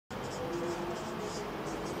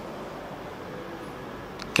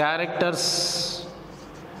characters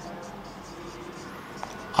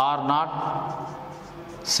are not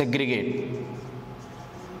segregate.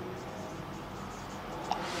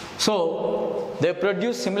 So they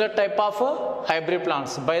produce similar type of hybrid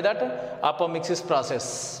plants by that apomixis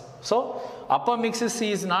process. So apomixis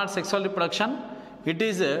is not sexual reproduction, it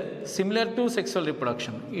is similar to sexual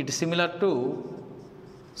reproduction. It is similar to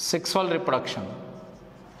sexual reproduction.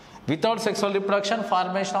 Without sexual reproduction,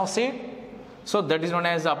 formation of seed, so that is known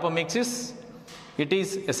as apomixis. It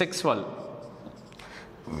is asexual.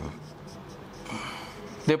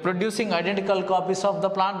 They are producing identical copies of the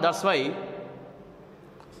plant, that's why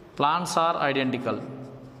plants are identical.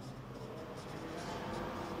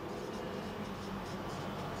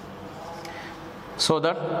 So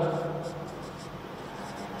that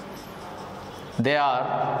they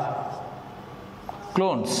are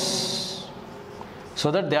clones.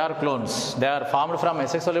 So that they are clones. They are formed from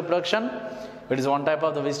asexual reproduction. It is one type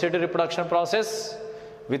of the vegetative reproduction process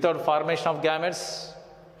without formation of gametes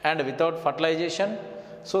and without fertilization.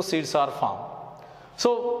 So seeds are formed.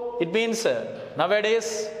 So it means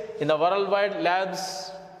nowadays in the worldwide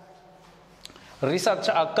labs research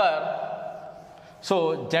occur.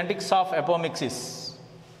 So genetics of apomixis.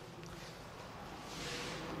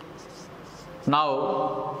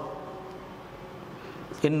 Now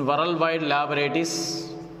in worldwide laboratories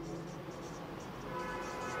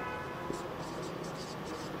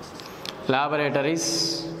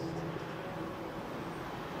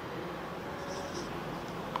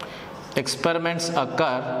experiments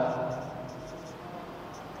occur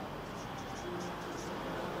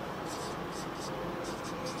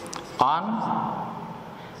on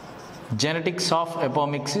genetics of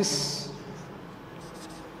apomixis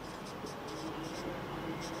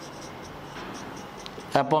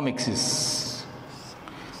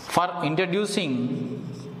for introducing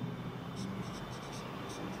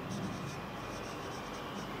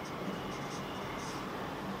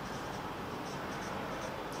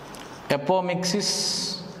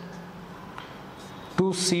apomixis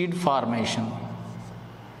to seed formation.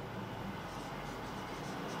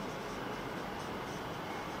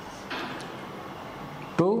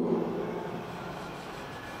 To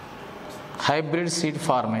hybrid seed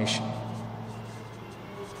formation.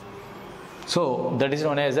 So that is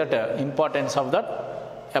known as the importance of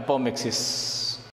that apomixis.